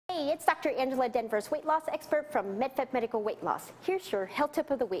it's Dr. Angela, Denver's weight loss expert from MedFit Medical Weight Loss. Here's your health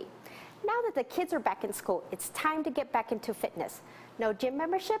tip of the week. Now that the kids are back in school, it's time to get back into fitness. No gym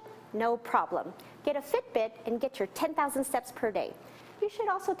membership? No problem. Get a Fitbit and get your 10,000 steps per day. You should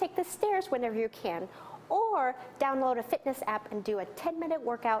also take the stairs whenever you can, or download a fitness app and do a 10-minute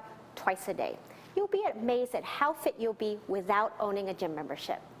workout twice a day. You'll be amazed at how fit you'll be without owning a gym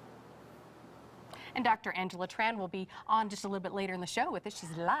membership. And Dr. Angela Tran will be on just a little bit later in the show with us.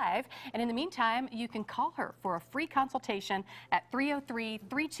 She's live. And in the meantime, you can call her for a free consultation at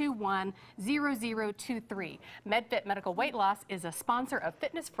 303-321-0023. MedFit Medical Weight Loss is a sponsor of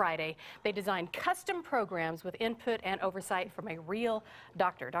Fitness Friday. They design custom programs with input and oversight from a real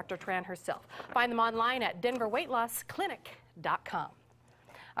doctor, Dr. Tran herself. Find them online at denverweightlossclinic.com.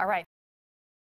 All right.